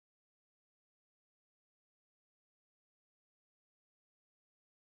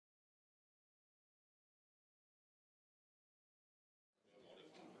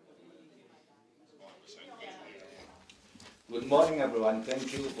Good morning, everyone.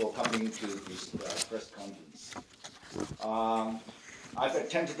 Thank you for coming to this press conference. I've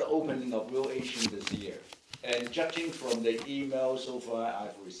attended the opening of Real Asian this year, and judging from the email so far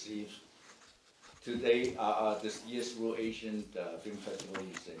I've received today, this year's Real Asian Film Festival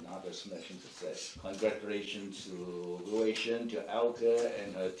is another smashing success. Congratulations to Real Asian, to Elke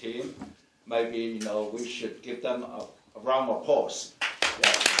and her team. Maybe we should give them a round of applause for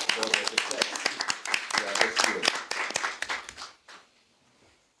their success this year.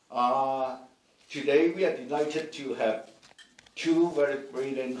 Today we are delighted to have two very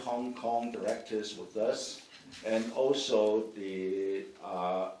brilliant Hong Kong directors with us, and also the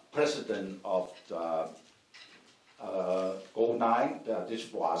president of Go 9,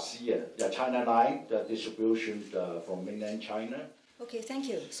 the China 9, the distribution from mainland China. Okay, thank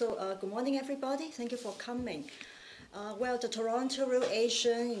you. So good morning, everybody. Thank you for coming. Well, the Toronto Real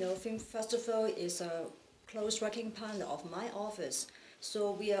Asian Film Festival is a close working partner of my office.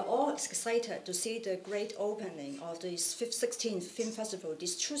 So we are all excited to see the great opening of the 16th Film Festival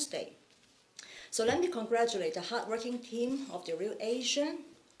this Tuesday. So let me congratulate the hardworking team of the Real Asian.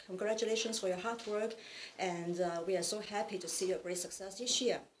 Congratulations for your hard work, and we are so happy to see your great success this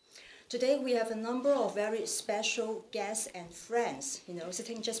year. Today we have a number of very special guests and friends.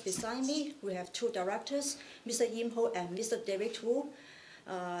 Sitting just beside me, we have two directors, Mr. Yim Ho and Mr. David Wu.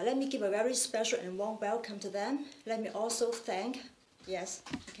 Let me give a very special and warm welcome to them. Let me also thank. Yes.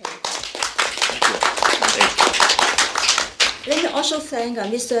 Okay. Let me also thank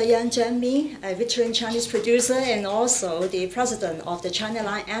Mr. Yan Jianmin, a veteran Chinese producer and also the president of the China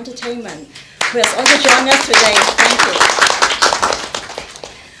Line Entertainment, who has also joined us today. Thank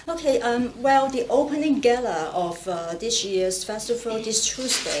you. Okay. Well, the opening gala of this year's festival this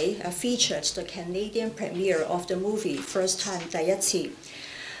Tuesday featured the Canadian premiere of the movie First Time 第一次.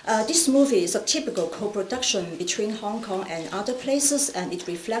 This movie is a typical co-production between Hong Kong and other places, and it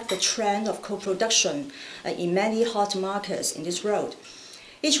reflects the trend of co-production in many hot markets in this world.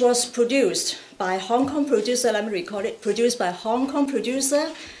 It was produced by Hong Kong producer, let me record it, produced by Hong Kong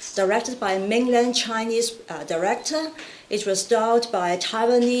producer, directed by a mainland Chinese director. It was starred by a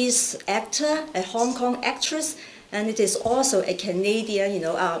Taiwanese actor, a Hong Kong actress, and it is also a Canadian,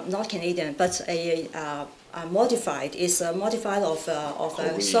 not Canadian, but modified of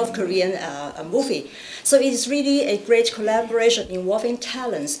a South Korean movie. So it is really a great collaboration involving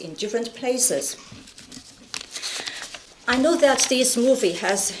talents in different places. I know that this movie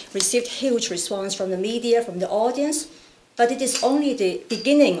has received huge response from the media, from the audience, but it is only the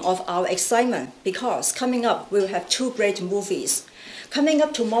beginning of our excitement, because coming up we will have two great movies. Coming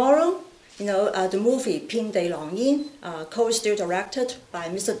up tomorrow, the movie Pin Day Long Yin, co-still directed by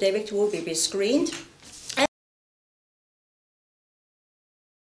Mr. David Wu, will be screened.